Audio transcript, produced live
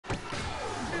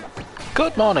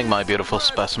Good morning, my beautiful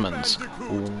specimens.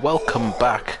 Welcome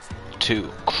back to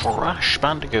Crash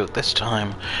Bandicoot. This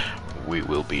time, we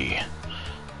will be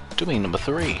doing number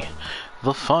 3,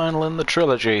 the final in the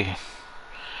trilogy.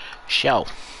 Shall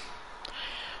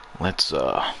let's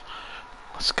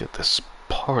get this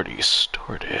party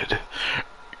started.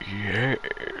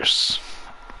 Yes.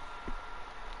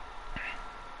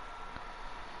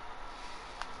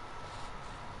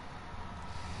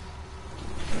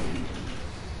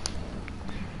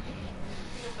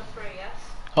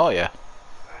 Oh yeah.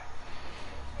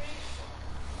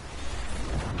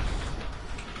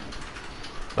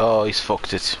 Oh, he's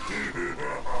fucked it.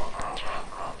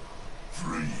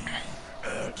 Free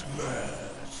at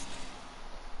last.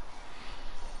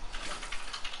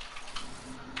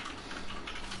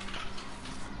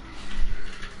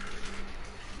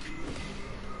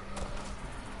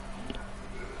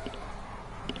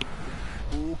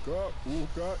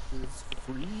 Uka is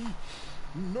free?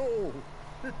 No,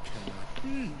 it cannot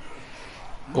be.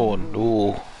 Oh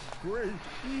no. Great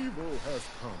evil has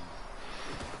come.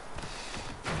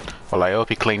 Well, I hope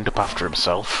he cleaned up after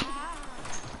himself.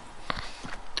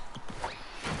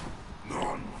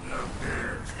 None have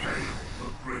dared hail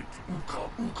the great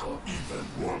Uka even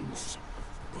once.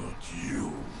 But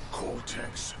you,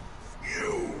 Cortex,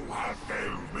 you have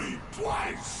failed me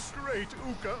twice. Great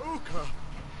Uka!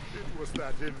 It was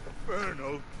that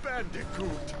infernal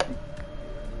Bandicoot!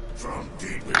 From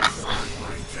deep inside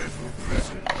my deadly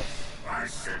prison, I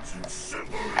sent you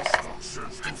simple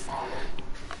instructions to follow.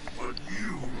 But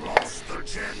you lost the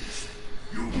gems,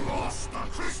 you lost the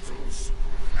crystals,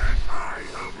 and I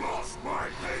have lost my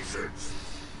patience.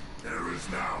 There is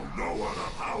now no other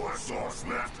power source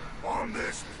left on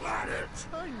this planet.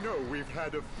 I know we've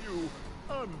had a few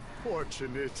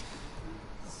unfortunate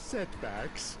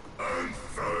setbacks. And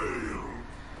failed.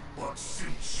 But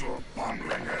since your bungling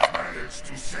has managed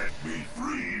to set me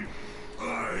free,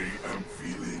 I am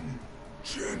feeling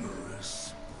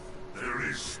generous. There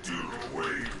is still a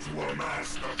way to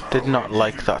amass the power Did not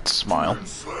like that smile. to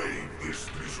enslave this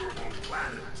miserable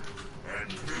planet.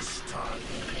 And this time,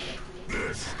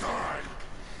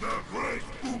 the great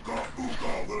Uka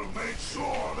will make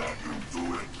sure that you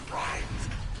do it right.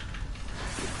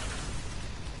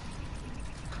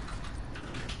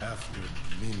 After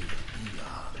many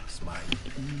eons, my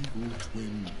evil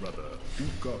twin brother,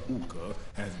 Uka,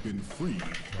 has been freed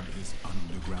from his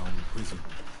underground prison.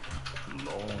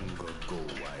 Long ago,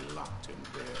 I locked him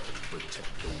there to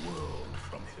protect the world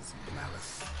from his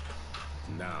malice.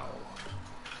 Now,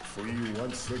 free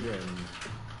once again,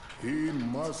 he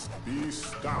must be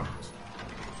stopped.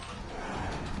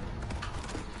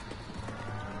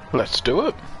 Let's do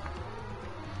it.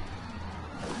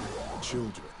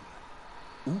 Children,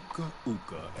 Uka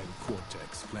and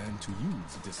Cortex plan to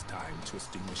use this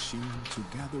time-twisting machine to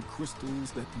gather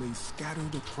crystals that lay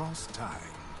scattered across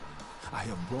time. I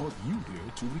have brought you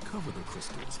here to recover the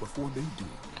crystals before they do.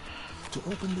 To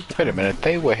open the Wait a minute,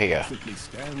 they were here. simply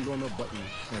stand on a button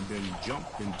and then jump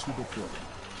into the portal.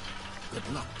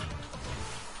 Good luck.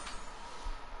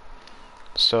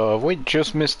 So we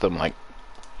just missed them, like,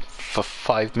 for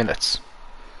 5 minutes.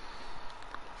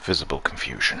 Visible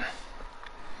confusion.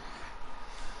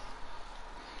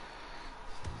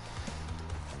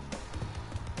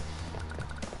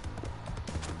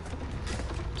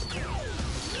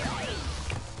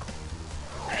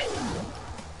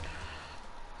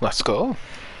 Let's go.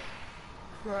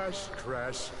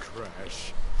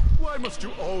 Crash. Why must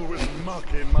you always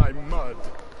muck in my mud?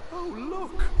 Oh,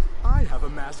 look! I have a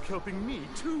mask helping me,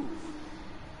 too.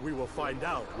 We will find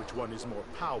out which one is more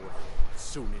powerful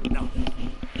soon enough.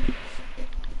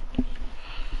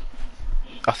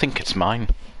 I think it's mine.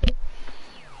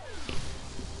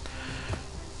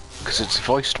 Because it's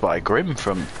voiced by Grimm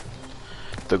from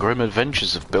The Grim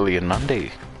Adventures of Billy and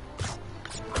Mandy.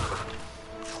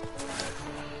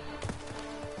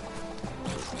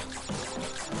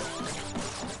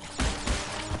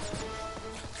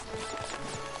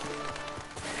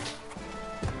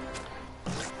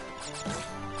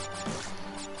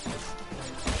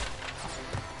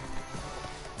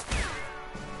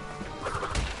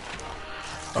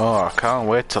 Oh, I can't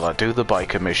wait till I do the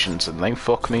biker missions and they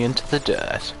fuck me into the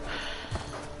dirt.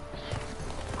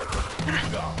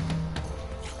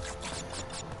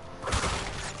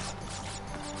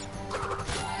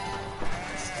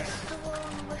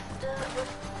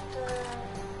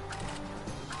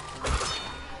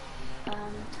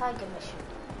 Tiger mission.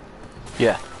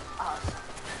 Yeah.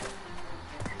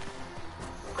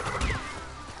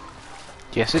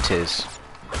 Yes, it is.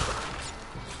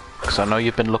 Because I know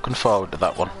you've been looking forward to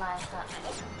that one.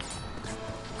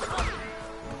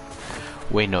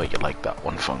 We know you like that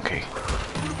one, Funky.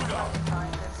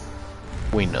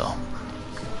 We know.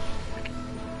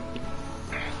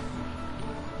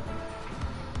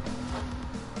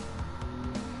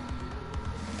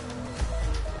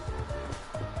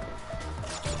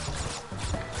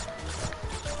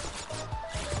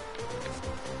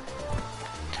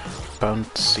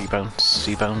 Bouncy,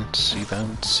 bouncy, bouncy,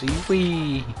 bouncy,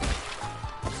 wee!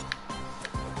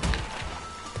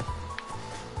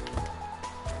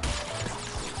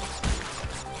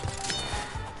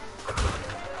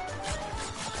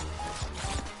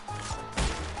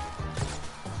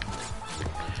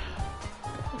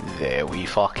 There we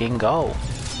fucking go.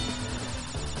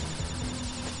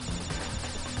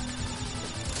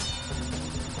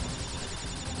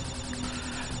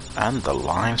 And the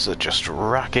lives are just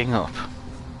racking up.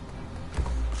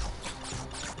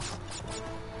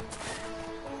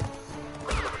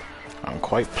 I'm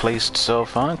quite pleased so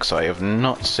far because I have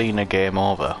not seen a game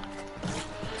over.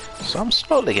 So I'm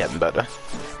slowly getting better.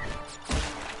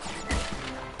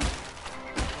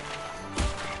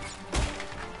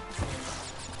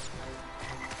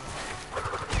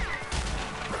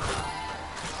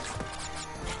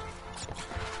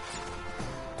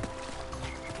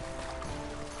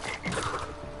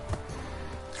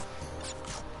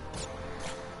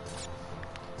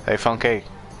 Hey Funky,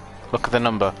 look at the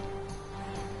number.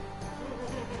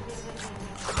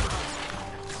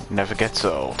 Never gets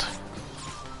old.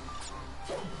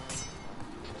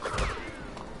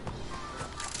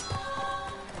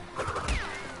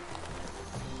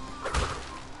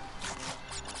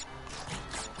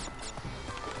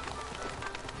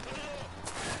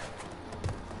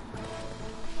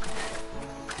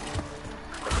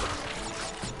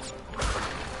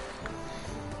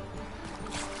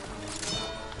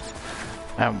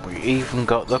 And we even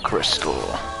got the crystal.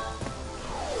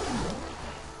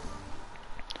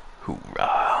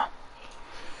 Hoorah.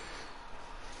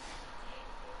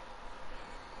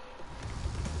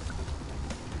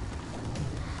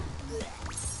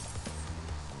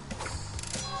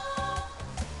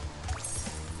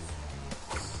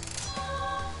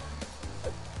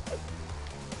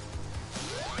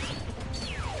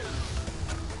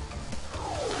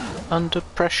 Under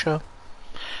pressure.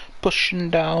 Pushing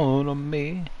down on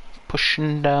me,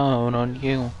 pushing down on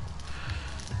you.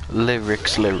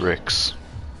 Lyrics, lyrics.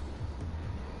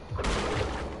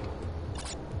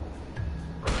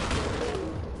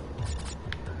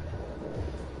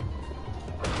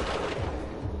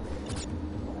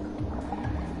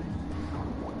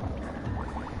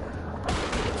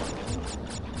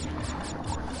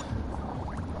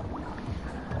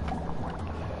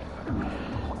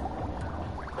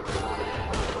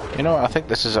 You know what, I think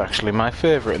this is actually my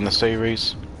favourite in the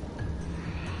series.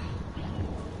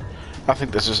 I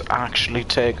think this is actually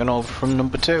taken over from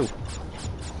number 2.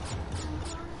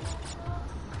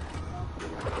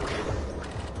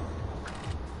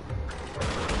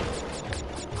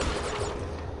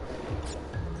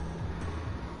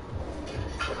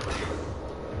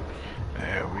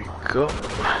 There we go.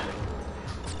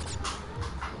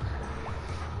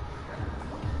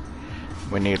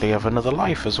 We nearly have another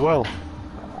life as well.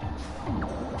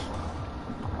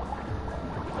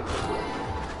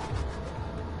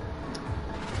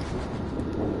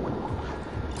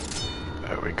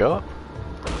 Go.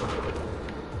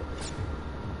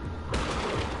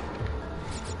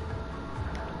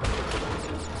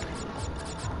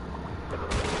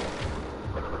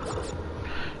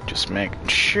 Just making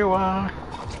sure.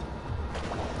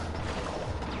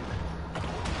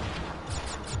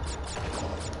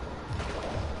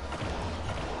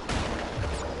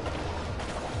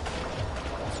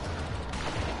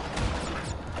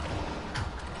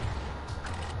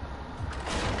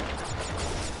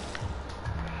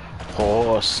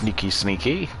 Oh, sneaky,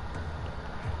 sneaky.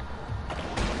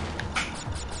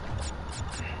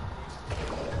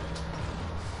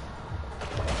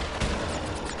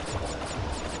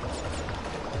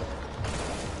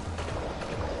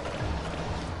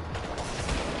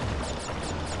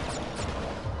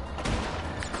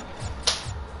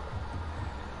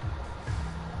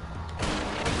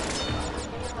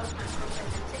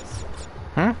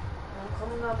 Hmm? I'm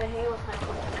coming over here with my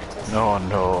competitors. Oh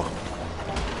no.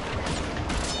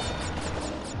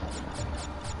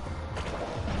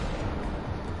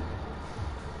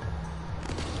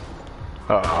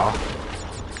 Uh-oh.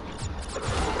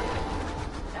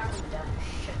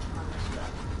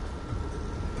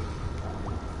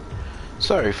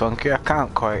 Sorry, Funky, I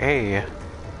can't quite hear you. I'm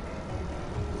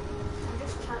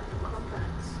just chanting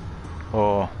compliments.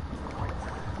 Oh.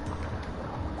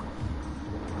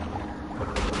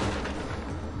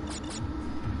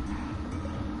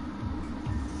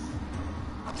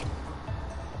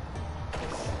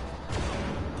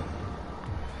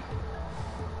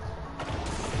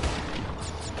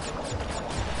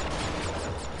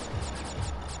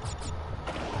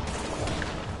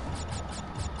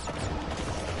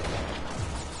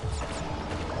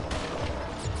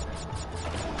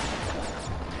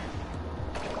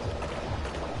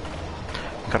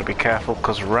 Gotta be careful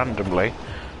because randomly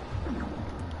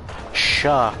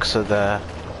sharks are there,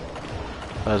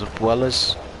 as well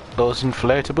as those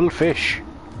inflatable fish.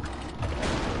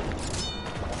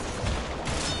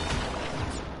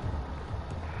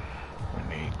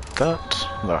 We need that.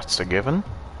 That's a given.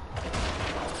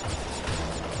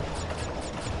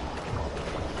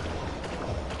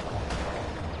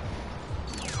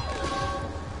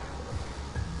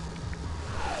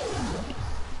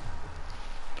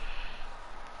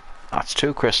 That's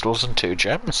 2 crystals and 2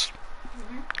 gems.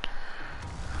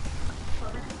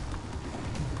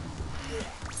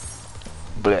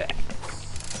 Blech.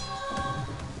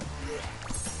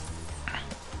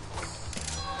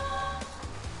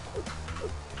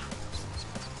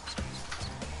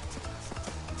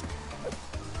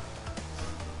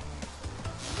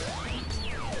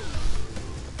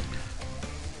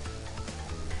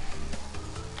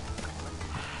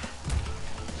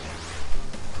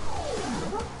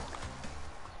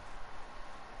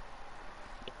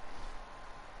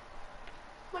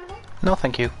 No,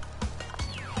 thank you.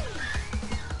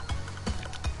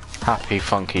 Happy,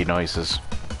 funky noises.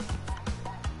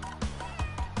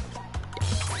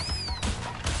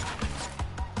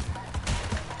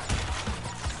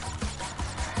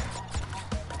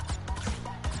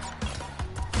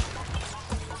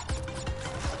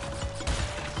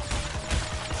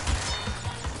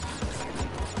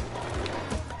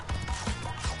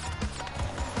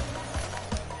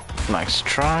 Nice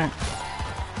try.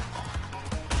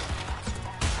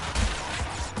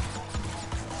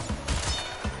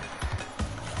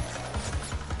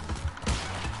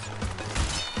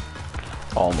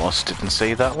 Almost didn't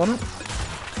see that one.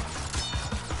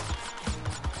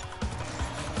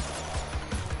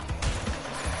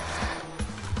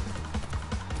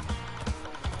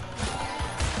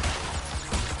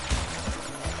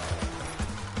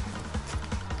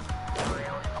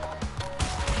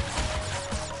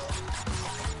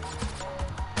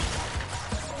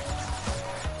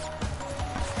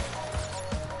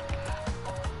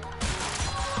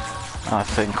 I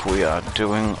think we are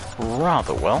doing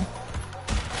rather well.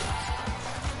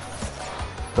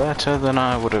 Better than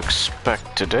I would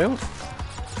expect to do.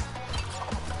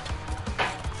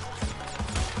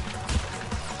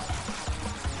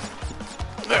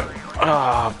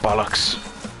 Ah, bollocks.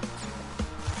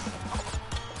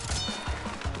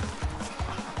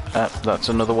 That's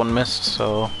another one missed,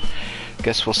 so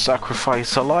guess we'll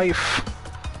sacrifice a life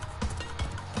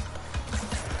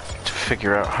to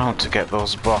figure out how to get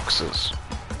those boxes.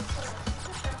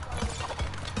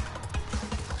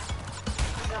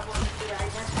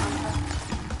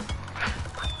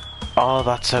 Oh,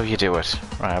 that's how you do it.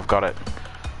 Right, I've got it.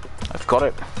 I've got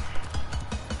it.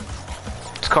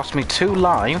 It's cost me 2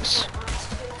 lives.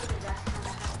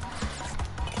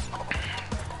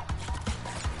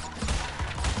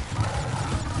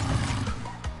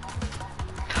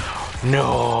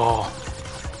 No.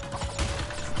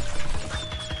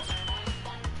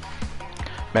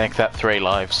 Make that 3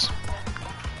 lives.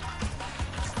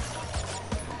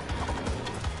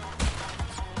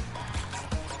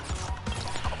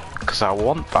 Because I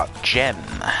want that gem.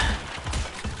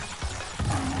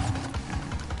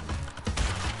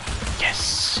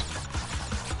 Yes.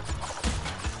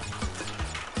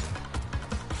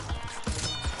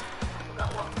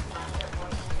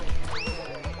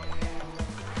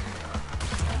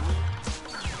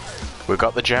 We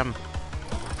got the gem.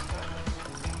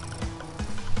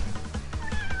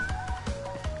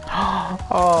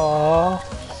 Oh,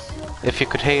 if you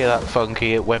could hear that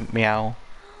funky, it went meow.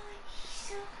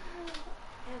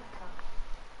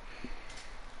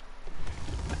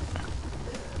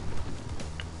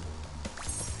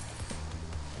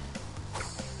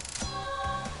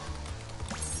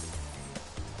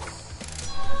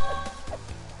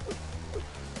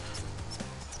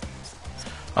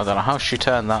 I don't know how she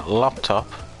turned that laptop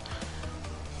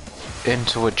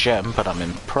into a gem, but I'm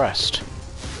impressed.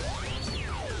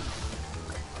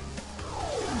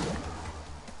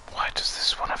 Why does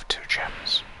this one have 2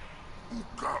 gems?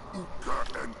 Uka Uka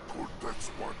and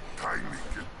Cortex want tiny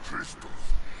get crystals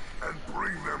and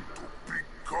bring them to big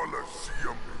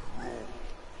Colosseum in Rome.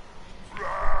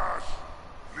 Crash!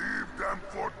 Leave them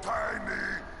for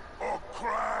Tiny, or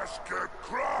Crash get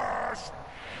crushed!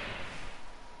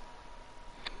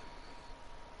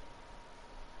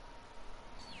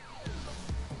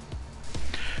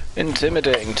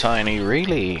 Intimidating, Tiny,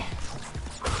 really?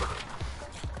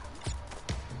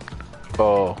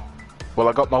 Oh. Well,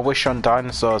 I got my wish on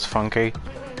dinosaurs, Funky.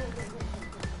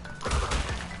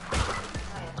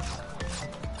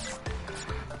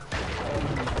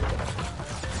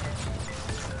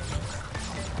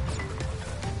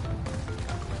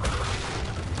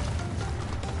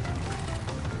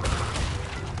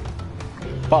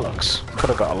 Bollocks. Could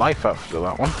have got a life after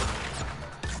that one.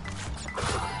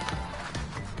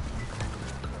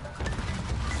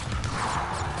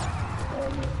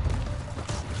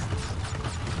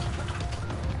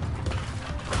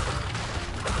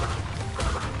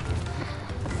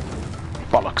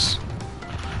 Bollocks.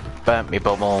 Burnt me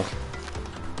bubble.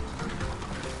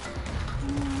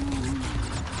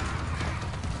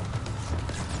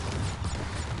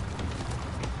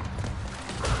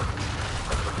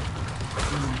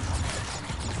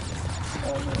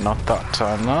 Not that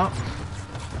time, that.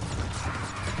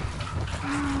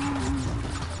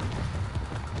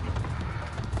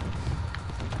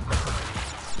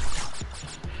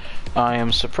 I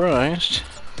am surprised.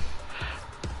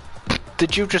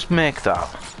 Did you just make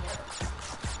that?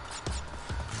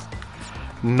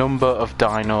 Number of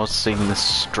dinos seen this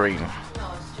stream.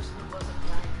 No, it's just it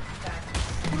wasn't like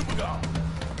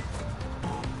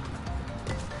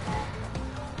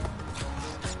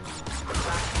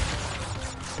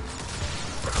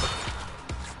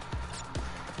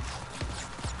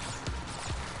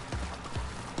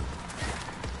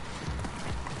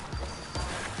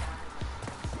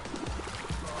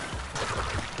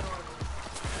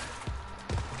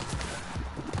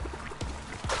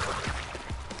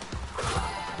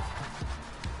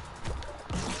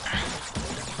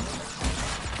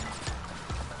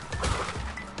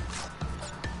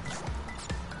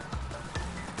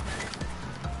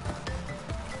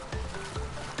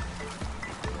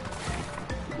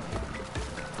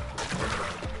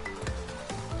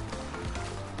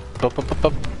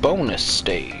Bonus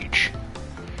stage.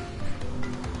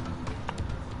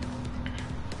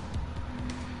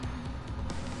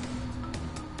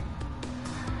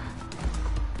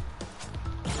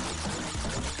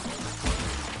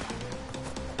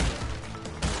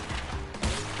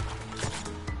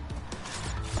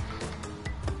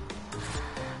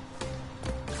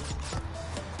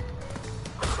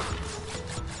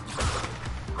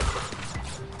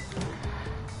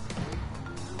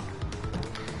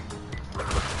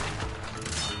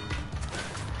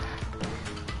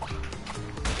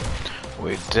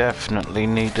 We definitely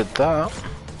needed that.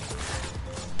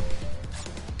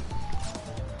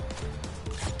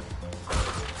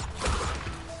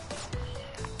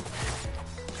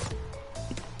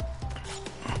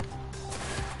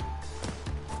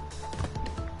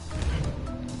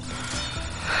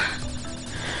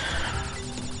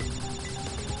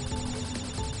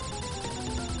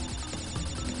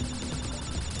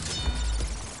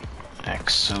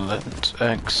 Excellent,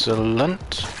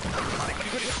 excellent.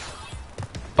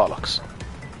 Bollocks.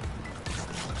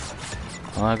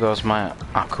 Well, there goes my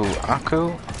Aku.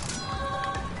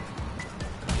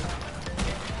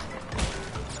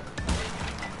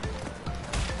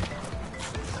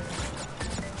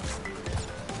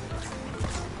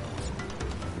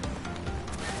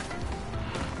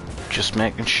 Just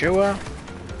making sure.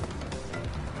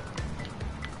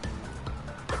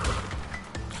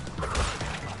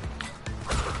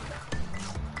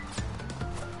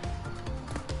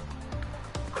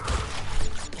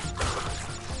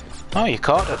 Oh, you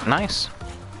caught it. Nice.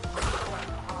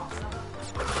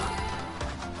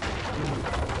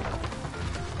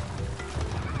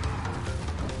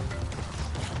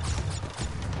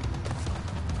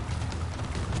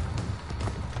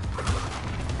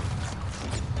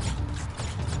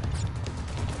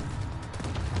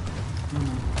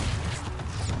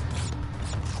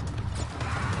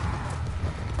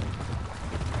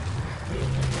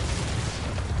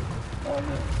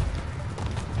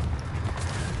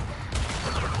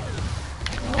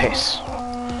 Piss.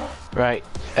 Right,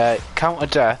 counter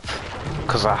death,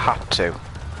 because I had to.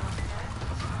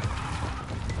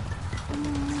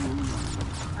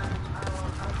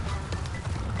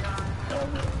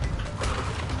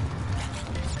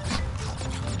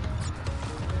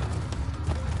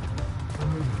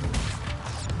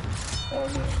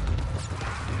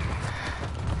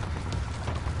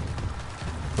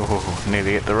 Oh,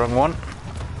 nearly hit the wrong one.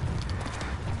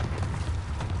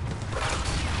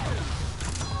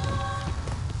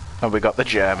 Oh, we got the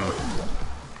gem.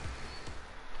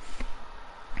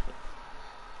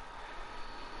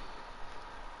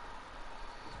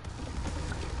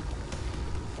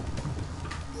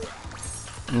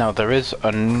 Now there is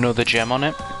another gem on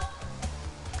it.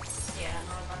 yeah,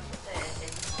 no,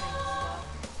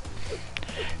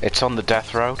 It's on the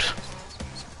death route.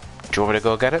 Do you want me to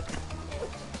go get it?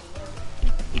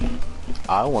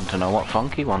 I want to know what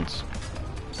Funky wants.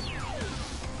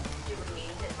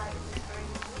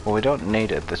 Well, we don't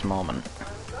need it at this moment.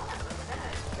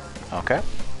 Okay.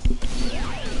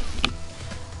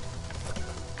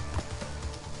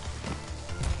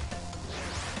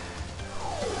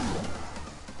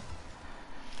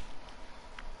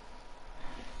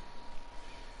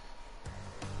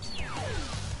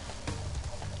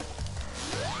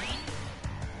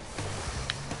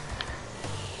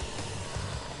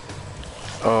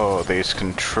 Oh, these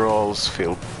controls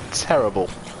feel terrible.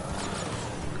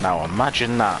 Now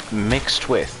imagine that mixed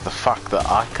with the fact that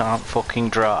I can't fucking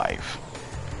drive.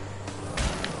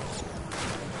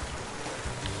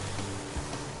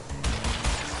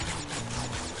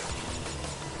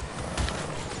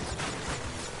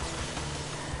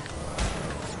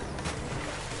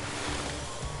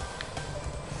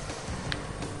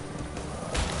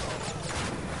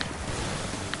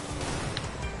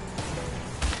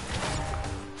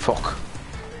 Fuck.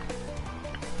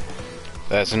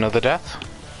 There's another death.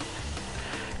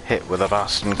 Hit with a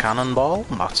Baston Cannonball,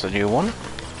 that's a new one.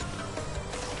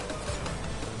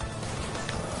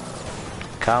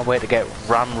 Can't wait to get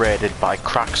ram-raided by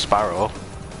Crack Sparrow.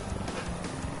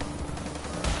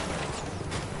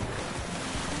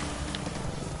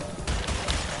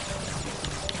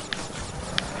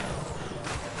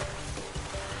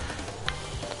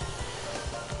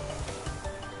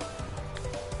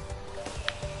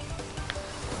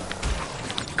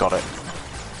 Got it.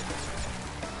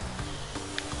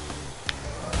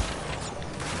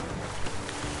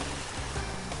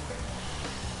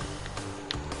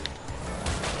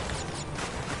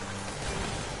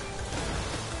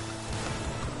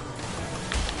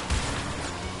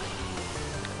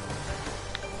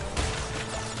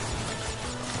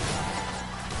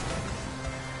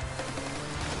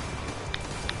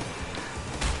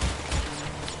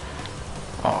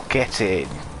 Oh, get in.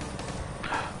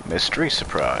 Mystery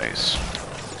surprise.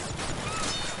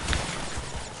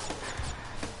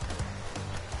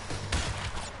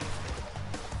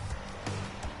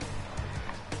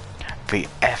 The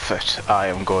effort I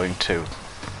am going to.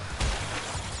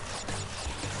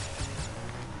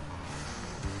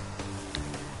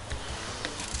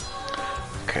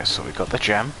 Okay, so we got the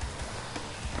gem.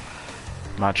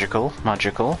 Magical,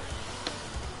 magical.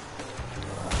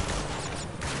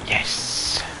 Yes.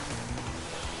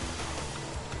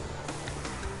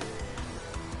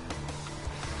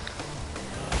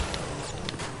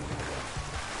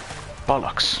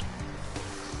 Bollocks.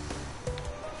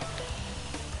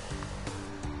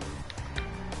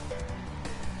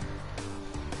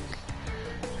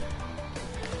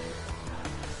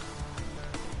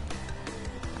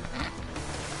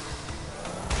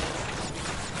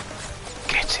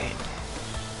 Get in.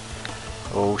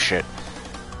 Oh shit.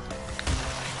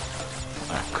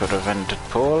 That could have ended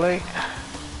poorly.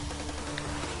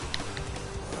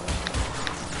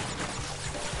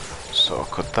 So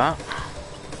could that.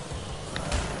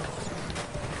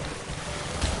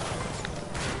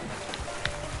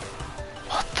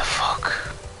 What the fuck?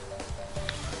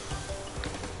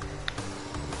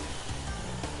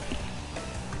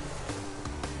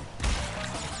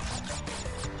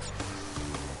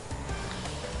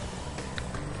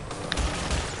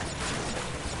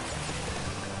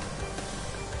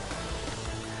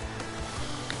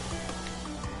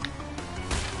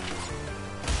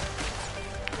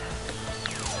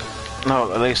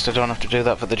 No, at least I don't have to do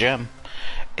that for the gem.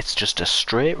 It's just a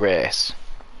straight race.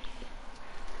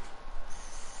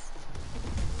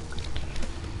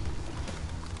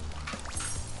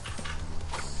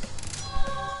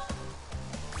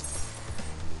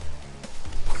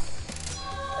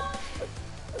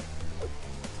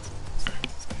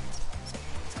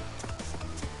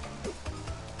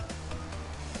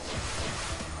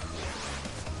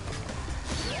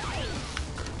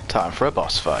 Time for a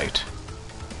boss fight.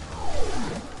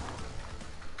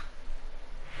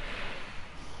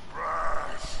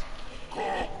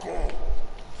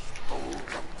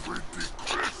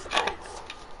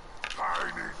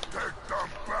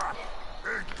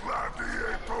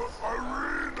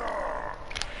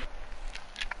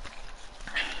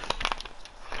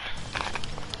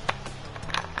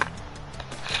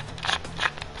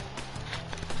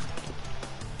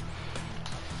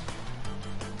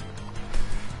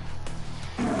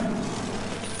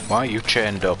 Why are you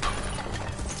chained up?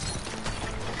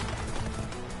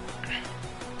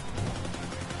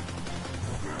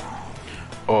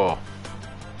 Oh.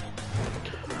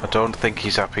 I don't think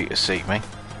he's happy to see me.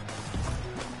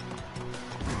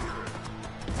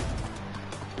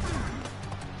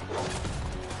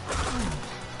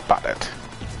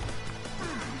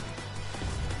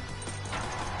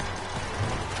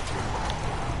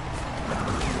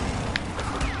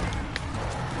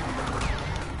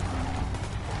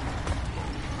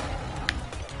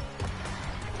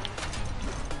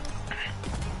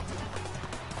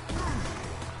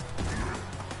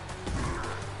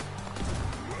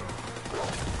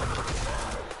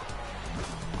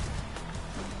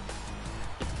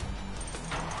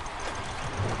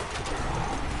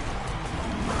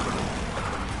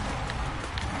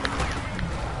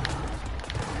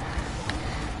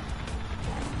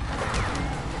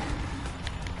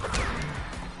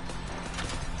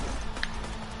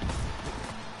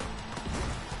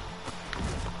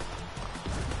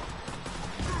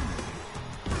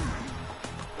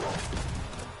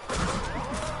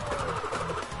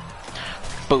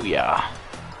 Booyah!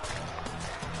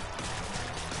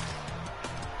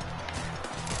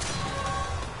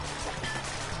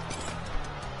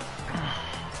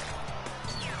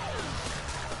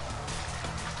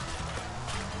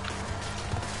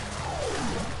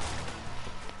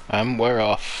 And we're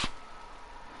off.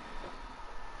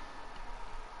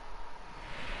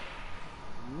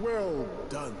 Well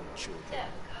done, children.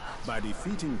 By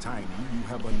defeating Tiny, you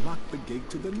have unlocked the gate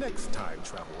to the next time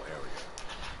travel area.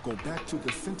 Go back to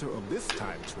the center of this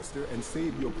time twister and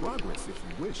save your progress if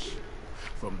you wish.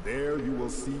 From there, you will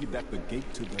see that the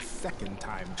gate to the second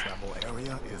time travel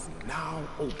area is now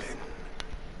open.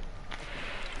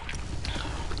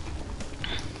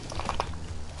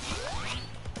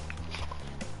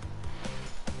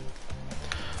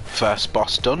 First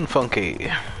boss done,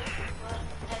 Funky.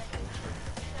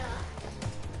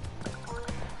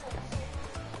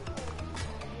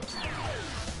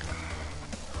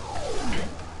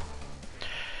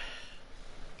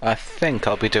 I think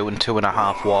I'll be doing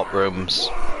 2.5 warp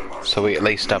rooms, so we at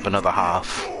least have another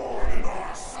half.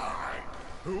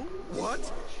 Who? What?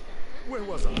 Where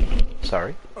was I?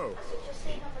 Sorry? Oh,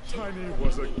 Tiny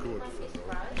was a good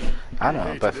fellow. I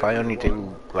know, but if I only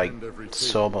do, like,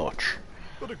 so much,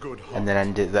 and then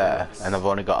end it there, and I've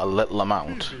only got a little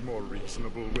amount, Be more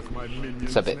reasonable with my minions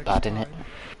it's a bit next bad, isn't it?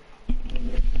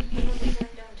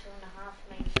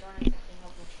 time.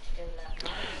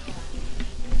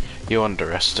 You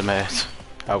underestimate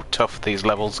how tough these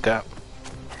levels get.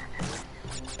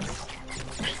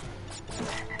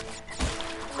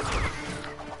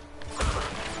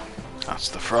 That's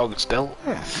the frog it's dealt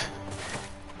with.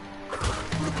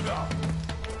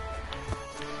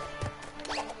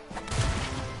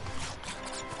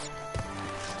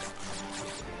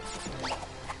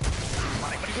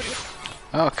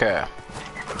 Okay.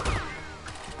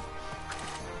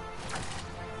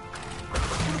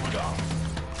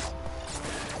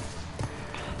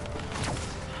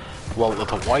 Well, the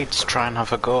whites try and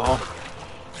have a go.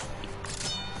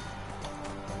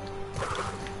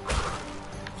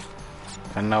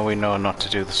 And now we know not to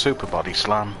do the super body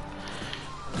slam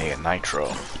near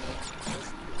Nitro.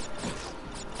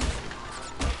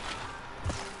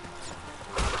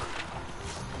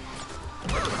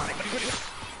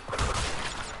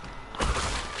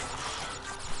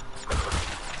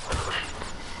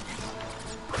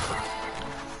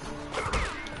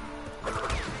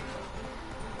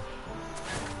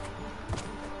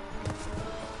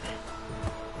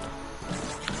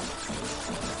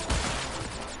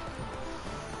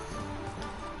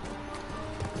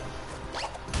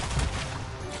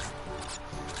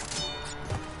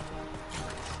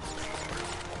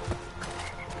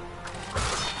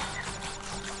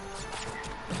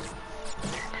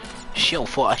 So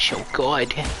far, so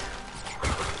good.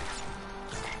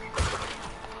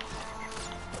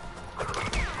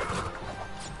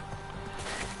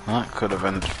 That could have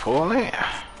ended poorly,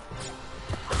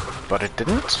 but it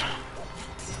didn't.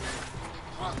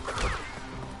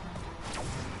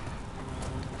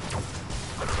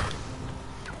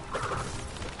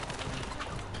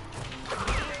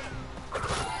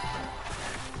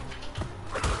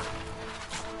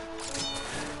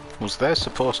 Was there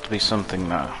supposed to be something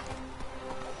there?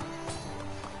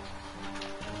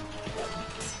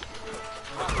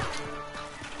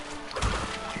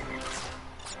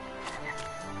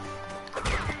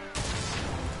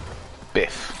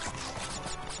 Biff.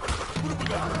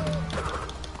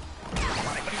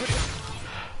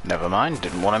 Never mind,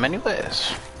 didn't want him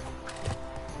anyways.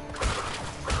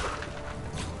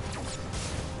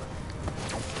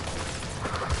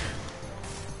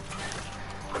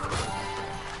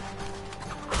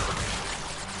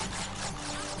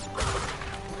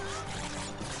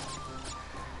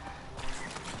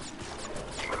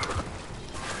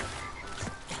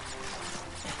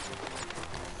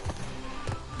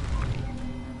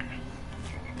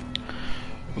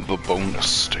 The bonus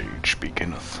stage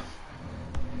beginneth.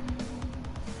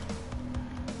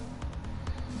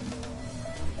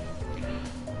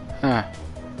 Huh.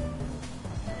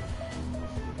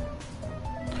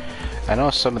 I know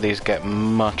some of these get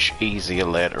much easier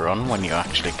later on when you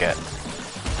actually get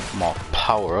more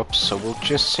power-ups, so we'll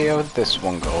just see how this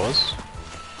one goes.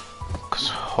 Because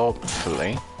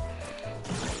hopefully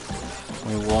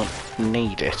we won't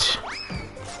need it.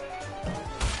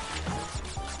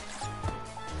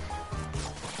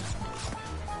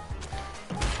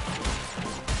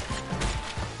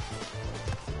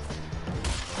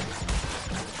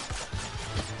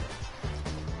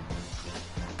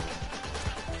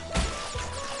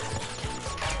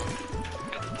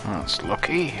 That's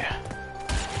lucky.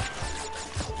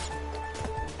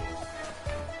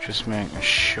 Just making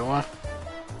sure.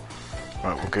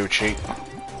 Right, we're Gucci.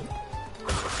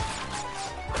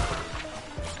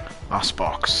 Last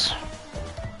box.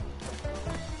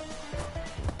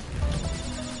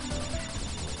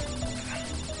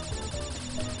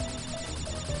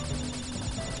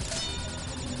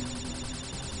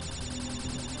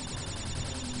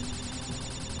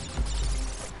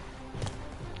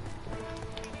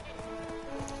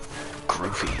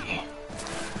 Groovy.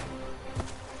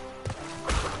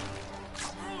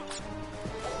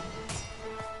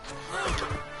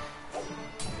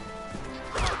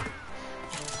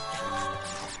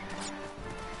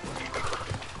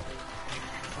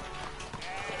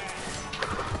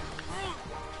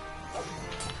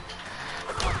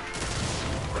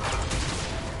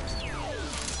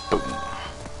 Boom.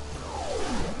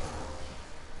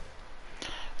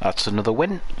 That's another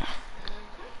win.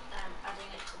 Adding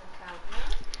it to the count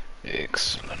now.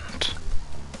 Excellent.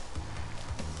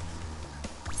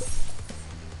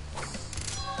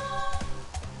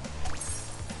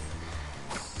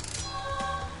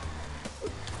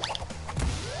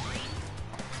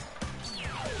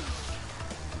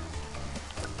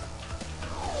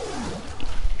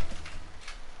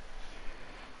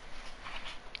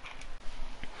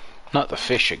 Not the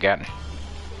fish again.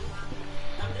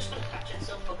 I'm just going to catch it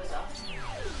some buggers off.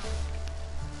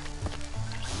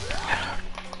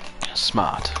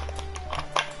 Smart.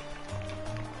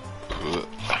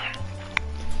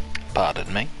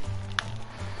 Pardon me.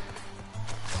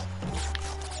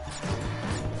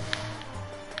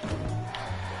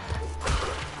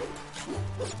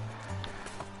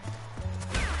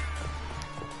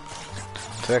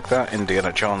 Take that,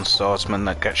 Indiana Jones swordsman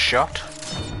that gets shot.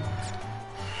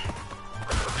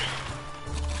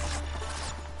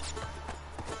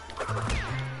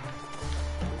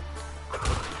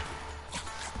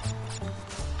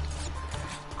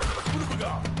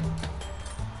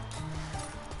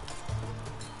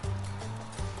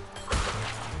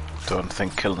 Don't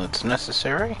think killing it's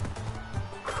necessary.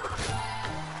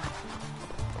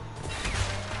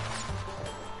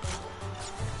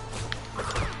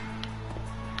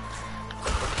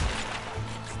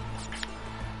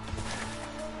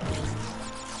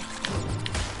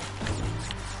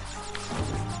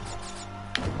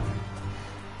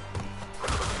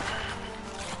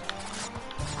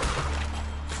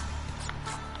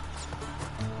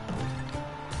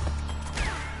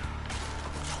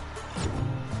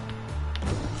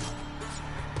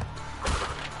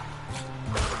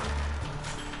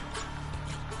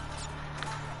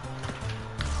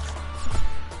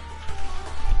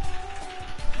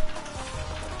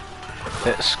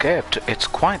 It escaped. It's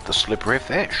quite the slippery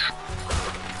fish.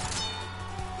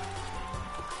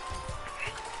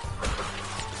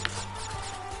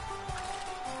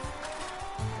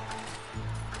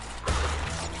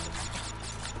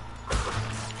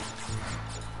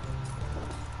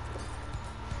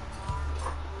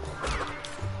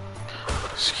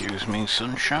 Excuse me,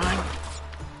 sunshine.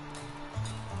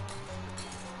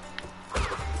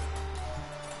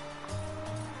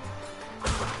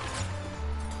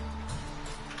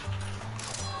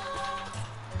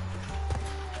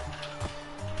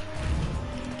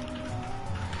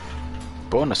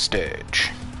 Bonus stage.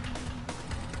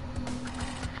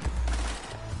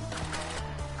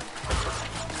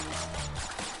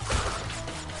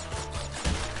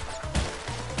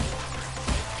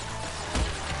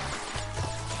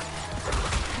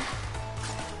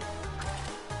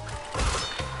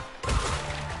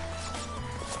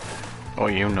 Oh,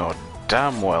 you know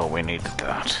damn well we needed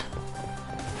that.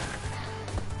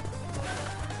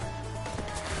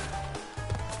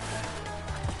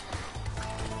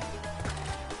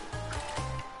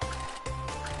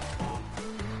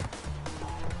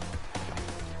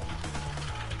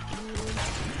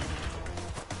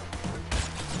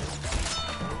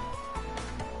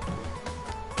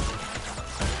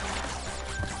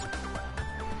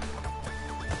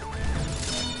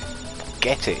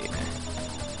 Get it.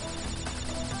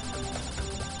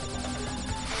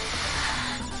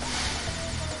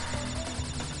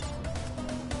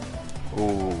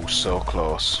 Ooh, so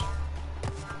close.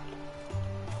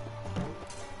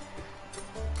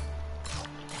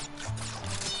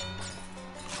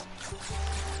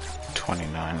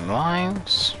 $29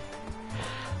 lines.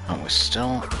 And we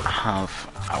still have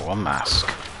our mask.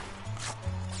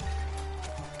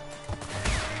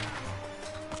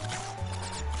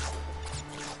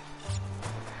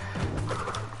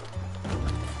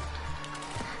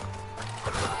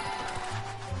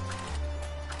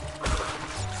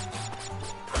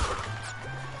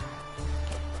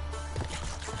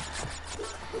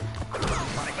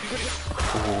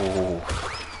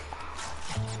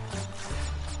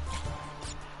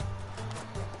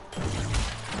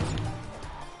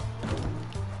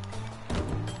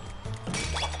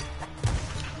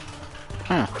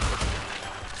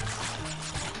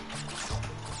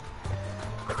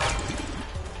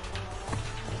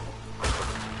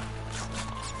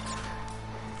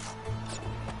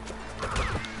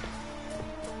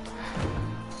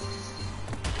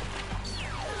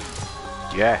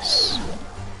 Yes.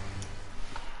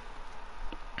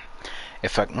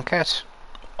 If I can get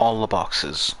all the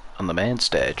boxes on the main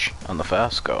stage on the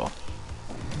first go,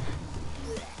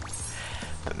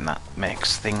 then that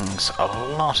makes things a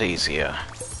lot easier.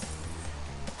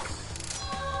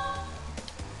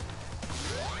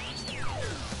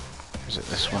 Is it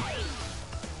this one?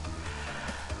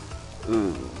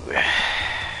 Ooh.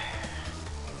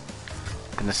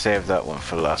 Gonna save that one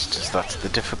for last, as that's the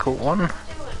difficult one.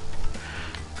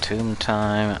 Tomb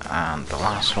Time, and the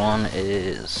last one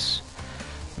is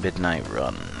Midnight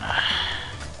Run.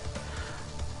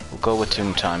 We'll go with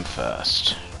Tomb Time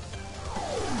first.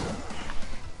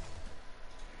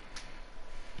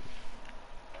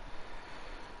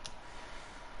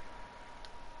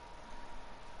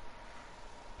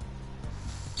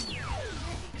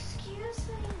 Excuse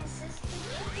me, Mrs.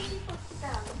 Did you put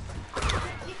down?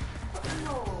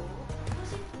 No.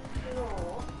 Was it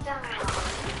no? Down.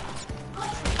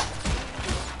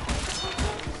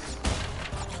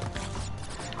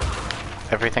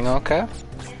 Everything okay? Yeah,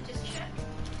 just check.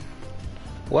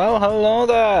 Well, hello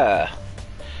there!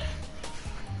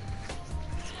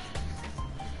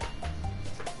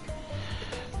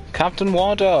 Captain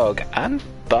War Dog and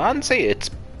Barnsey, it's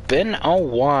been a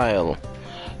while.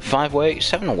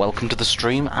 587, welcome to the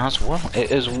stream as well.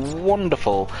 It is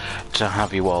wonderful to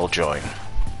have you all join.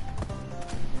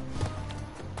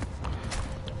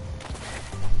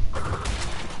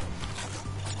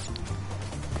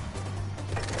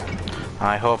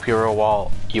 I hope you are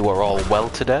all well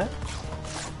today.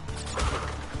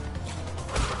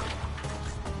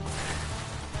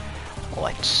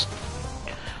 Let's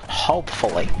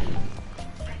hopefully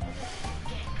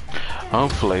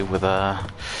with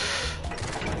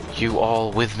you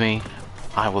all with me,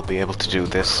 I will be able to do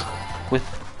this with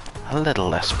a little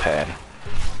less pain.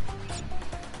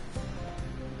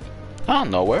 Ah,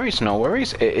 no worries, no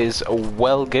worries. It is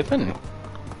well given.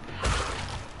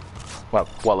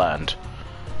 Well earned.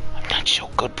 I'm not so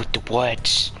good with the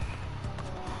words.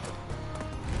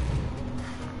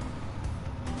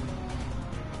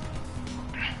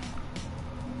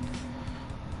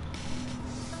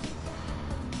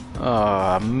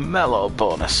 A mellow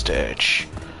bonus stage.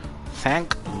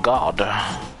 Thank God.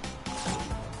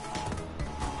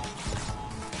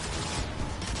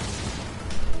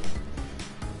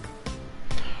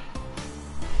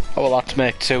 Oh, we'll have to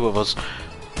make two of us.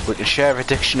 We can share a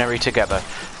dictionary together.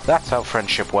 That's how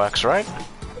friendship works, right?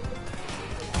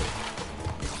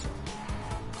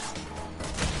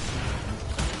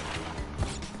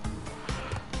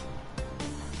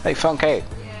 Hey, Funky. Yeah.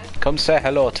 Come say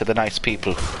hello to the nice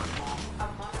people.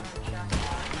 I'm on a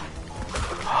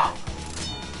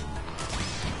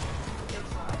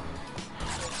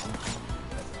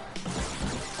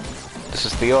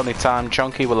This is the only time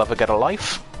Chunky will ever get a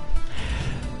life.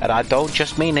 And I don't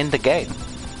just mean in the game.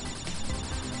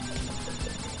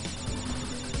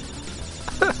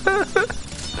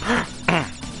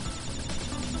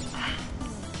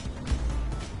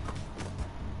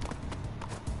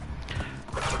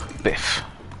 Biff.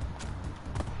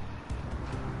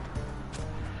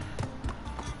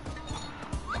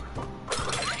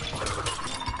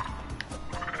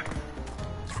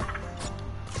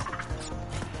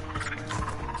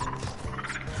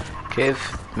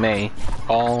 Give me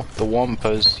all the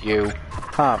Wumpas you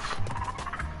have.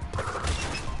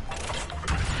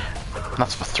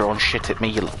 That's for throwing shit at me,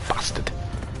 you little bastard.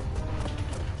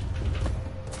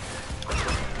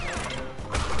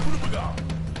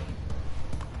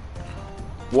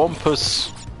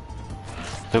 Wumpas.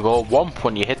 They go wump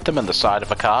when you hit them in the side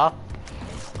of a car.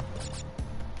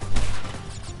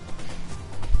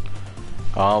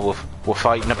 Oh, we're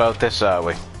fighting about this, are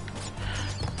we?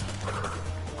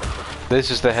 This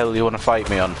is the hill you want to fight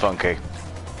me on, Funky.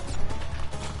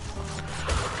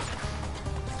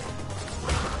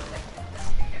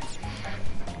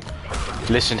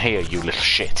 Listen here, you little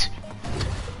shit.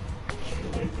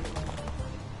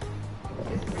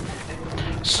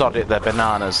 Sod it, they're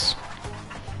bananas.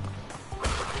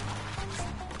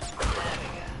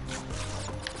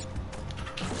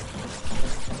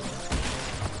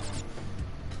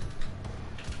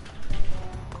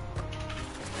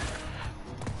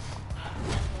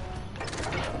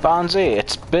 Barnsey,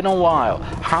 it's been a while.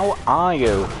 How are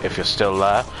you, if you're still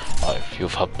there? Or if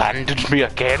you've abandoned me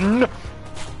again?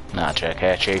 Nah,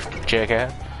 JK, Chief.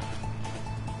 JK.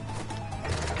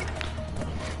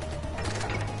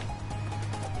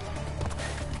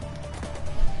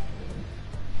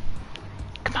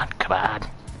 Come on, come on.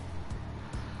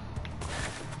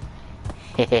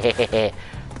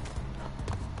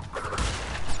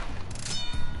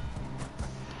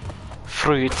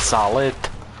 Fruit salad.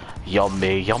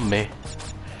 Yummy, yummy.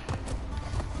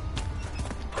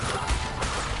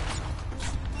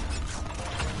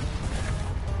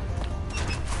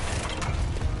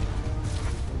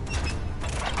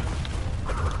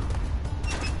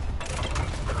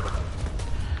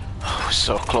 Oh,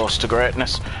 so close to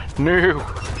greatness. No!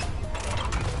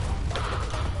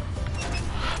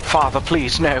 Father,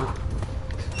 please, no!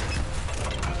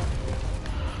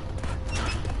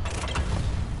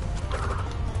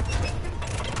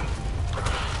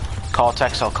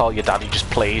 Cortex, I'll call you daddy, just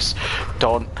please.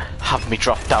 Don't have me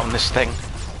drop down this thing.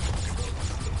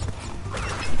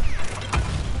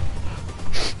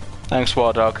 Thanks,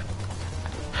 War Dog.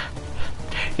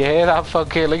 You hear that,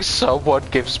 Funky? At least someone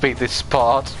gives me this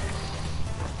part.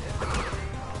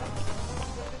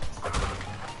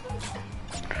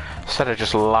 Instead of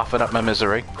just laughing at my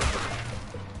misery.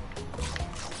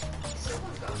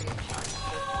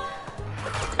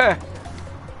 Eh.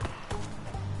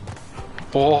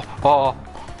 Oh.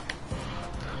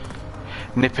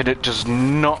 Nipping it does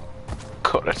not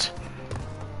cut it.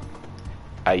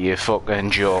 Are you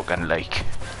fucking joking, like?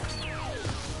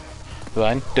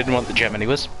 Fine, didn't want the gem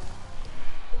anyways.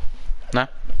 No.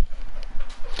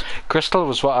 Crystal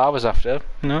was what I was after,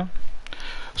 no.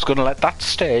 I was gonna let that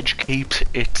stage keep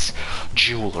its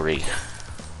jewellery.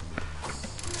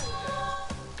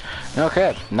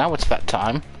 Okay, now it's that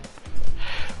time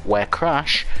where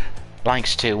Crash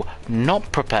likes to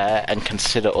not prepare and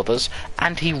consider others,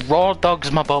 and he raw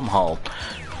dogs my bumhole.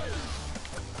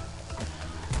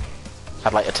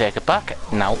 I'd like to take it back.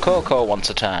 Now Coco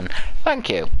wants a turn. Thank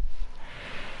you.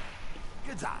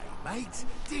 G'day, mate.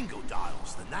 Dingle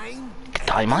Dial's the name.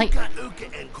 G'day, mate.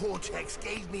 Uka and Cortex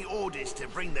gave me orders to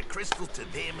bring the crystals to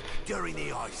them during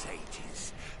the Ice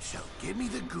Ages. So give me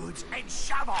the goods and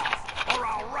shove off, or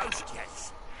I'll roast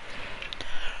yous.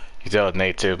 You don't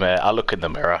need to, mate. I look in the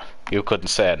mirror. You couldn't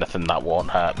say anything that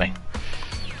won't hurt me.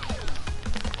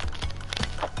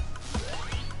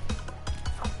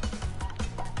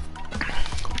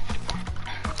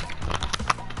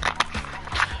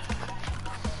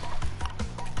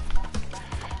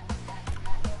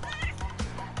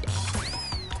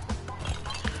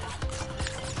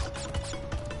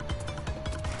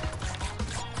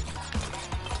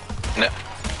 No.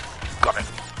 Got it.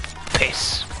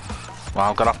 Piss. Well,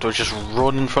 I'm gonna have to just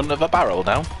run in front of a barrel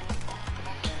now.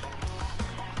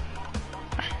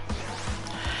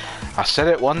 I said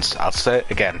it once, I'll say it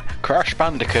again. Crash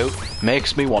Bandicoot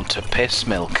makes me want to piss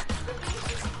milk.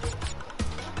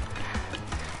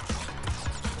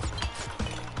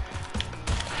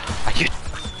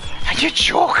 Are you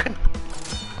joking?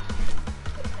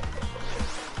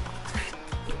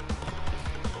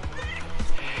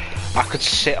 I could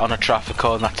sit on a traffic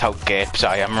cone, that's how gaped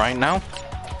I am right now.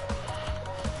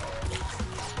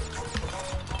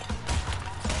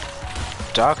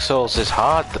 Dark Souls is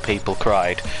hard, the people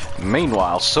cried.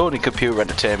 Meanwhile, Sony Computer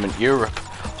Entertainment Europe,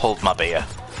 hold my beer.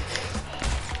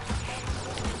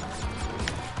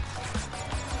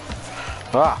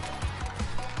 Ah.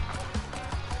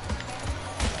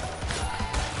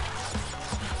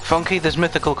 Funky, there's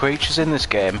mythical creatures in this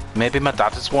game. Maybe my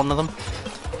dad is one of them.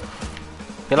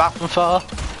 You laughing for?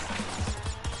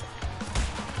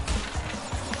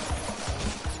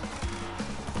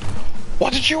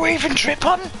 What did you even trip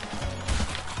on?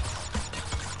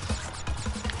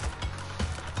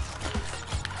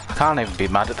 I can't even be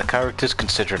mad at the characters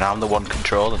considering I'm the one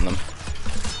controlling them.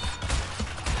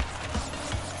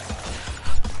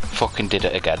 Fucking did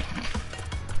it again.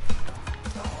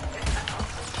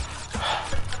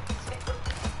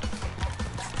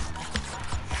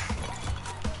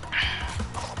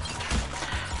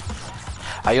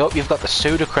 I hope you've got the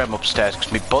pseudo-creme upstairs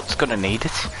because my butt's gonna need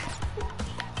it.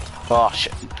 Oh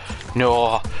shit.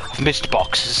 No, I've missed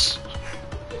boxes.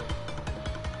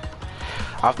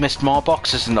 I've missed more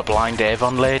boxes than the blind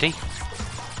Avon lady.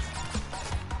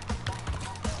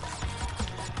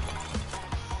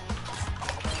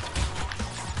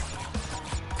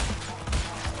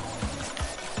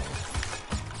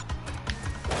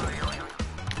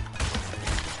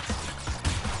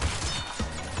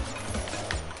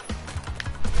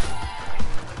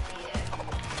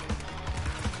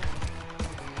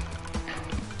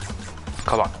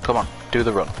 Come on, do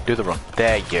the run.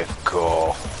 There you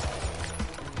go.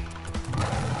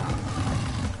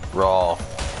 Raw.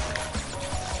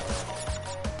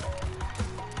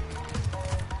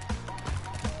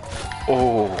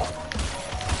 Oh.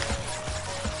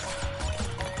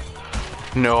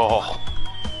 No.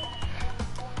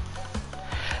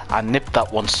 I nipped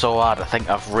that one so hard I think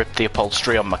I've ripped the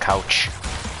upholstery on my couch.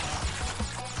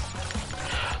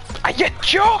 Are you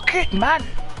joking, man?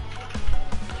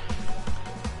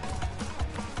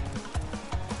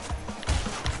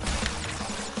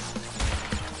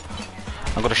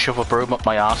 I'm gonna shove a broom up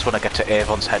my arse when I get to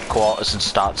Avon's headquarters and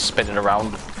start spinning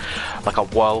around like a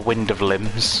whirlwind of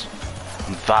limbs.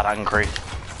 I'm that angry.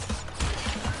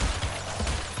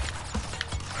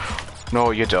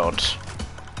 No, you don't.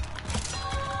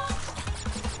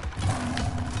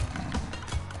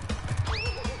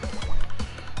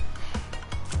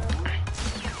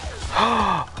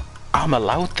 I'm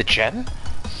allowed the gem?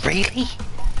 Really?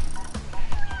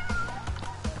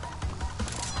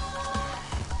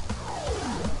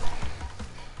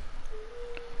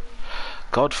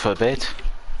 God forbid.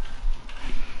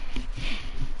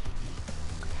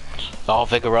 Oh,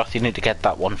 Vigoroth, you need to get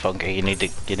that one, Funky. You need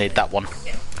that one.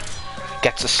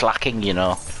 Gets a slacking, you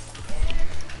know.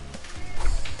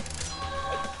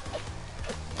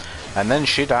 And then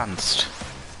she danced.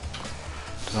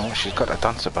 Don't know what she's got to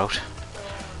dance about.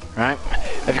 Right,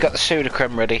 have you got the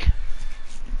Sudocrem ready?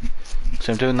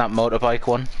 So I'm doing that motorbike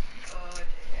one.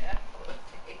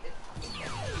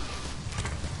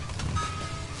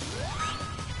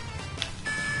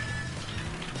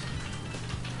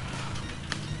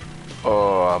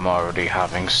 Oh, I'm already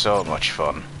having so much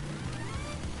fun.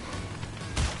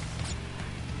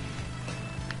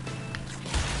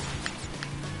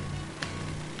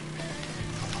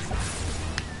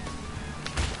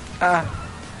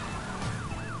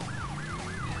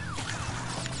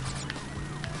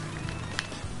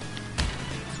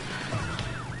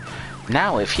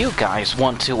 Now, if you guys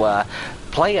want to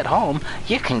play at home,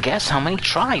 you can guess how many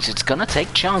tries it's gonna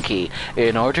take Chunky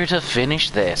in order to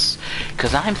finish this.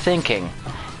 Cause I'm thinking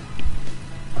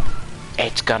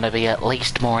it's gonna be at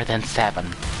least more than 7.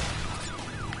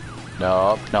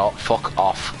 No, fuck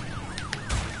off.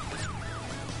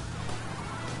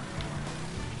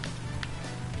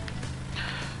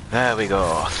 There we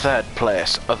go, 3rd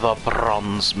place, the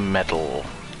bronze medal.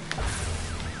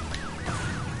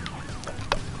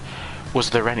 Was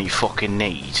there any fucking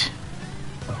need?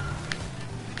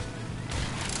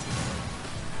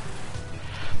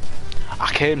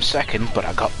 I came 2nd, but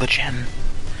I got the gem.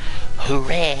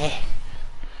 Hooray!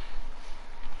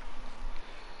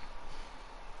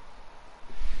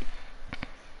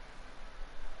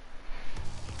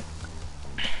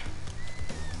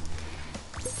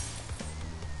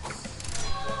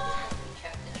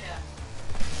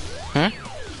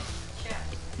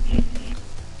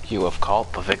 You have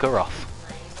caught the Vigoroth.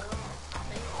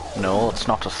 No, it's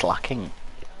not a slacking.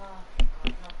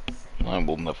 I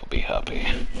will never be happy.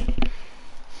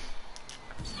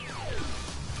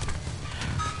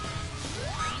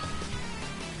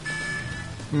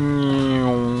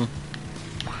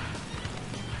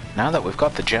 Now that we've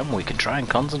got the gem, we can try and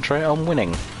concentrate on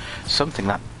winning. Something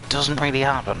that doesn't really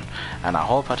happen. And I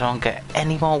hope I don't get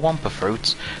any more Wampa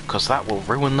fruits, because that will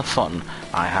ruin the fun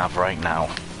I have right now.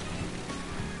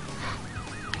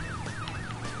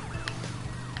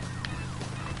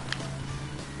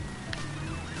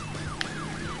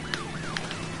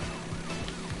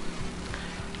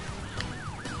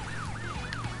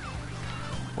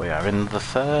 We are in the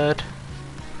 3rd.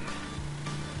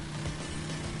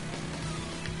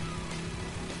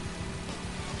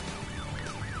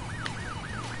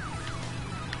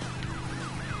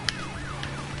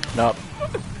 No.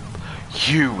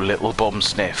 You little bum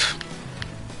sniff.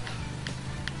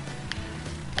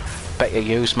 Bet you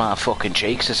use my fucking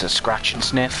cheeks as a scratch and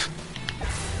sniff.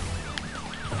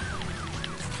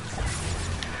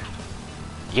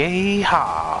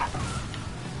 Yeehaw!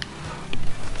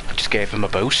 I just gave him a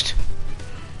boost.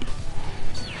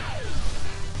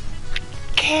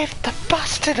 Give the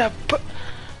bastard a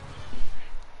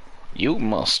You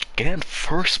must get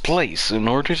 1st place in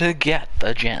order to get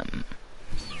the gem.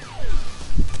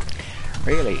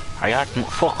 Really? I hadn't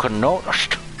fucking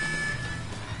noticed.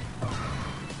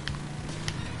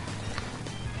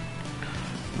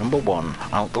 Number 1,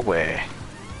 out the way.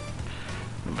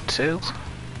 Number 2.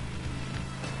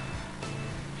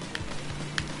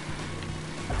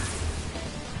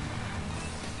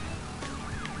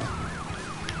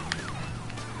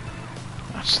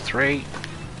 That's 3.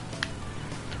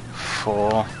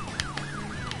 4.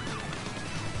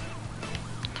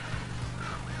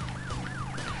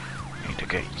 Need to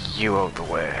get you out the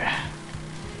way.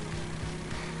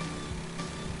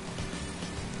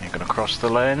 You're gonna cross the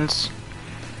lanes?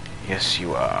 Yes,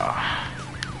 you are.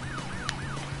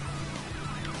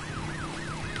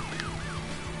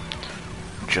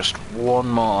 Just one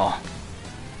more.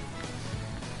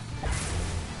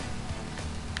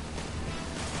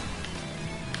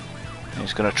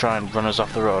 He's gonna try and run us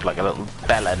off the road like a little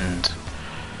bellend.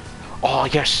 Oh,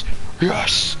 yes!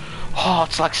 Yes! Oh,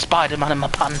 it's like Spider-Man in my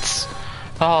pants.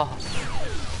 Oh.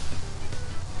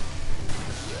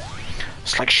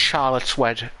 It's like Charlotte's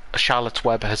Web Charlotte's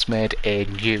Web has made a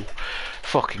new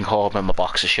fucking home in my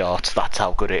boxer shorts. That's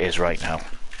how good it is right now.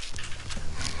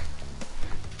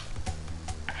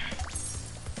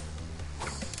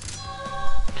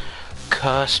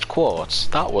 Cursed quartz.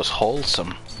 That was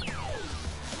wholesome.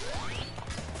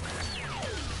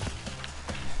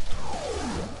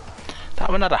 That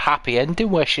one had a happy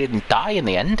ending where she didn't die in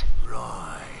the end.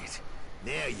 Right.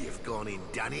 Now you've gone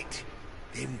and done it.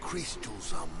 Them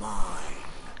crystals are mine.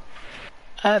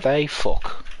 Are they?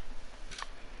 Fuck.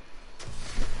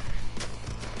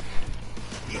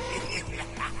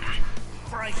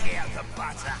 Break out the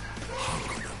butter. I'm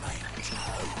gonna make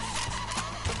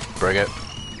toast. Bring it.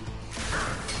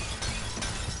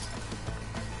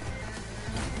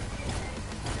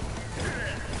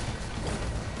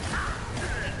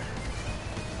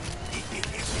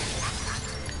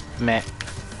 Meh.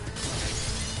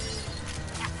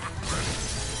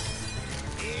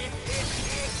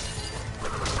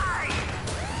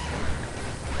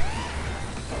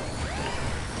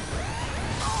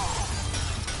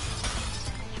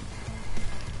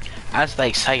 As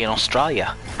they say in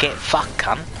Australia, get fucked,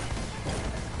 cunt.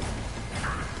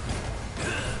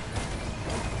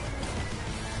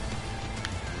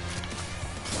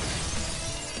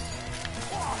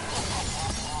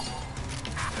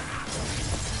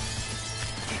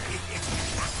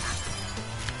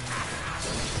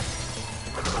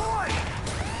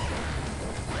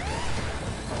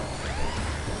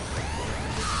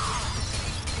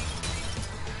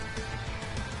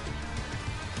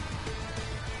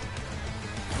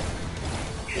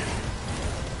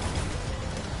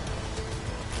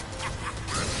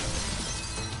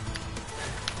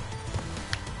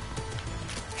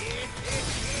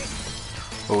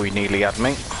 Oh, he nearly had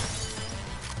me.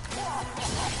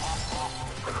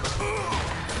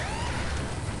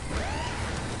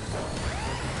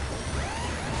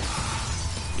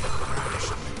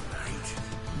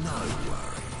 No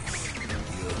worries.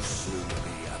 You'll soon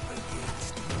be up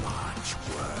against much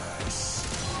worse.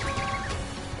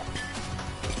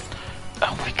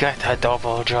 And we get a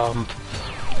double jump.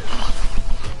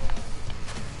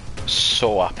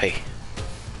 So happy.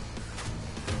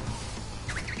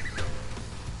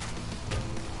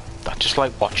 I just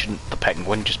like watching the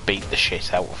penguin just beat the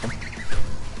shit out of him.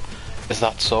 Is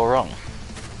that so wrong?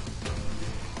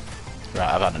 Right,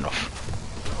 I've had enough.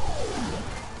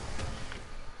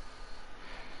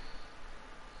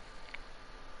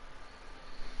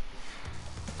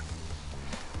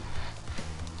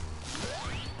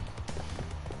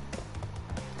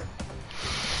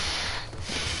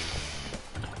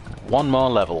 One more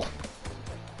level.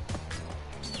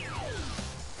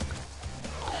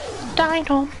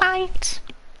 Dynamite!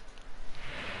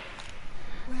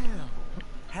 Well,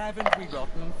 haven't we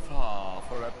gotten far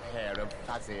for a pair of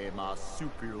fuzzy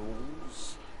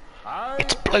marsupials?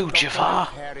 It's Blue Jafar.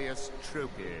 Imperious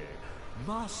Tropy,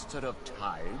 master of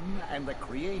time and the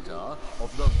creator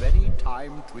of the very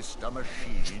time twister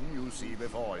machine you see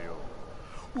before you.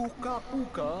 Uka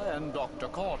Uka and Dr.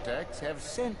 Cortex have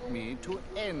sent me to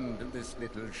end this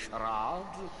little charade.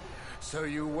 So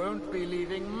you won't be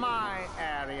leaving my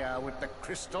area with the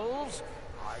crystals?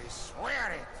 I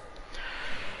swear it!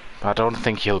 I don't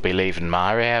think you'll be leaving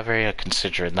my area,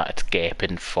 considering that it's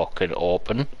gaping fucking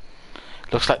open.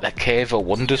 Looks like the Cave of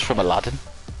Wonders from Aladdin.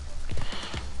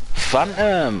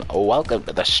 Phantom, welcome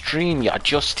to the stream. You're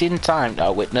just in time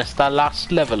to witness the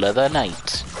last level of the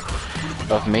night.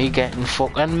 Of me getting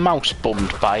fucking mouse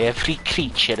bummed by every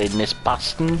creature in this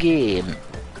bastard game.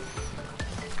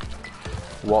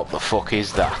 What the fuck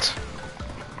is that?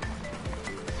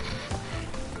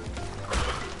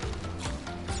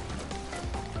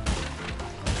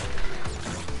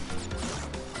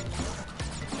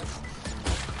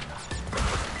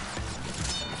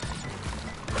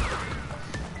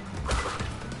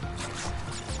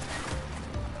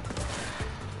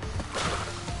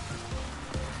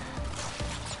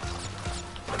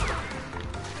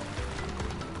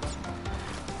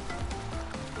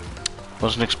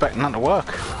 Wasn't expecting that to work.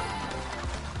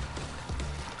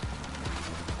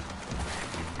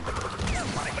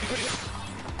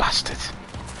 Bastard.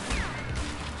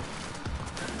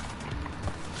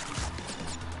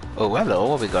 Oh, hello,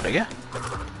 what have we got here?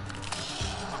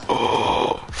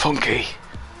 Oh, funky.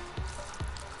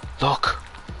 Look.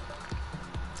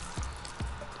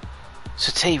 It's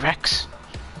a T-Rex.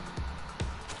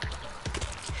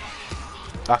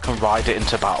 I can ride it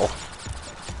into battle.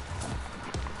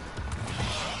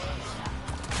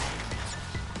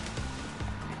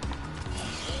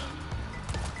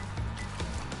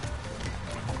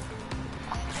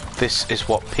 This is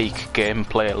what peak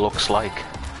gameplay looks like.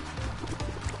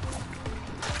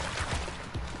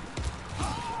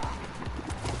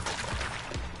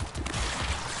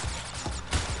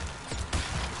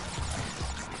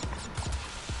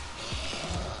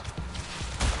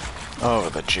 Over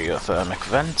the geothermic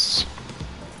vents.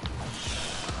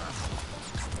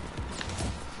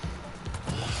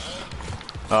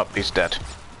 Oh, he's dead.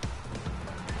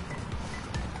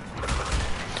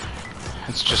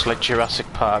 It's just like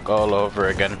Jurassic Park all over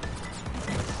again.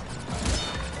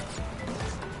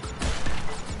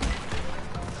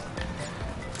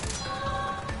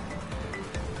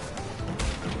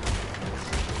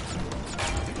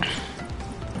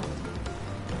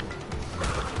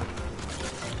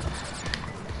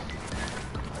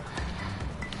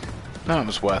 That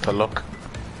was worth a look.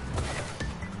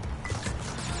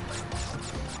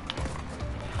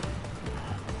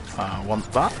 I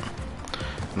want that.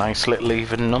 Nice little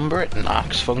even number, it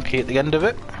knocks funky at the end of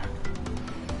it.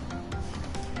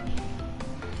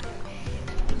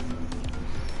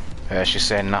 She's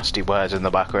saying nasty words in the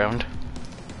background.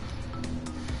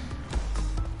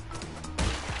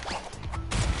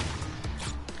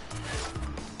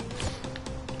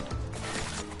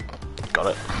 Got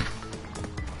it.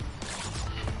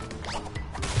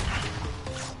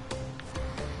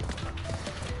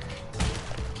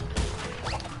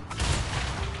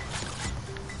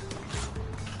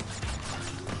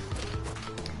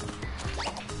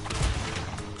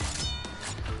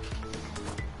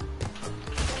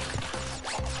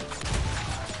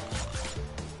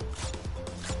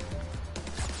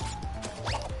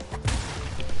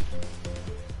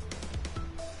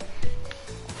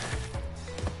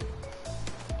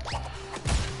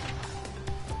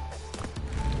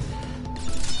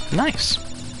 Nice.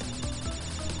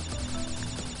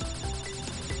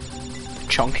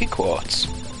 Chunky quartz.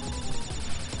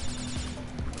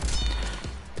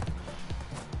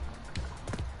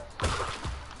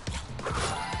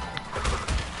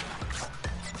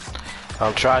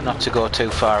 I'll try not to go too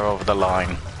far over the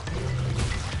line.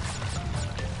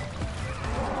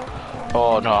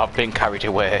 Oh no, I've been carried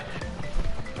away.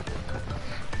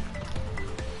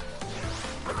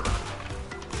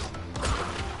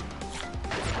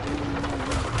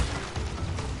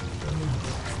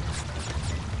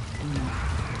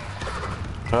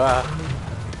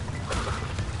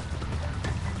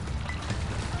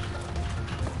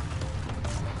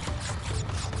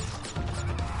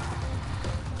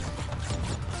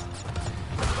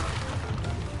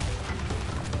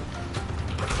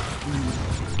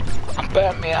 I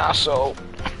burnt me arsehole.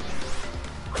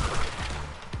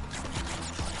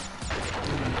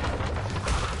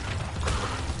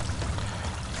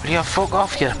 Yeah, fuck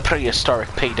off, you prehistoric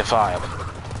paedophile.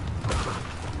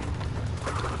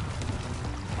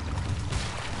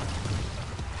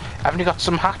 Haven't you got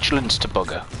some hatchlings to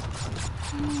bugger?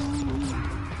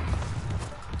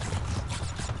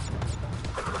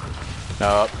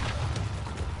 No.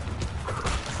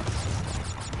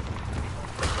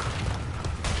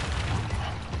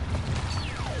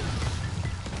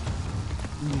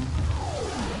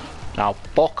 Now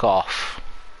fuck off.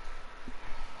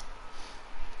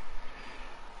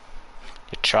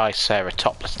 You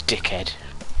triceratops dickhead.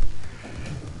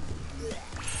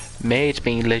 Made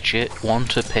me legit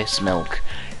want to piss milk.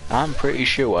 I'm pretty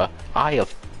sure I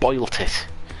have boiled it.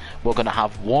 We're gonna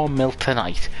have warm milk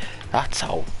tonight. That's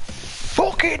how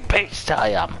fucking pissed I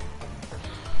am.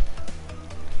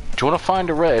 Do you wanna find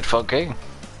a raid, Funky?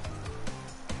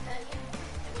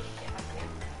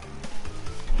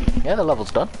 Yeah, the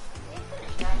level's done.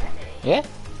 Yeah?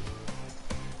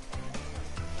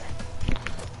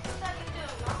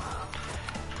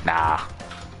 Nah.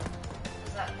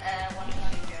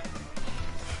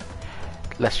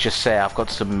 Let's just say I've got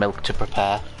some milk to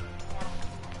prepare.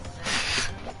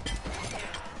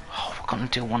 Oh, we're gonna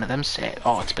do one of them save.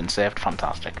 Oh, it's been saved.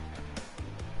 Fantastic.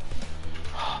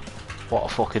 What a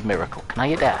fucking miracle. Can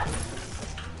I eat that?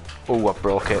 Oh, I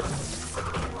broke it.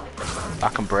 I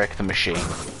can break the machine.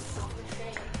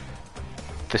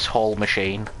 This whole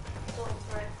machine.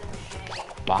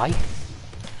 Why?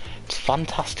 It's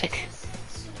fantastic.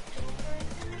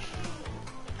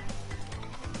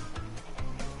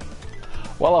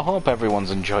 Well, I hope everyone's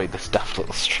enjoyed this daft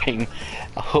little stream.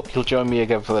 I hope you'll join me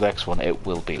again for the next one. It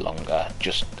will be longer.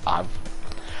 Just, I've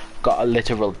got a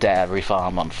literal dairy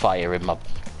farm on fire in my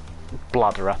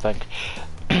bladder, I think.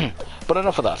 But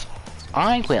enough of that.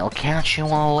 I will catch you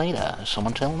all later. So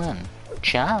until then,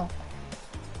 ciao.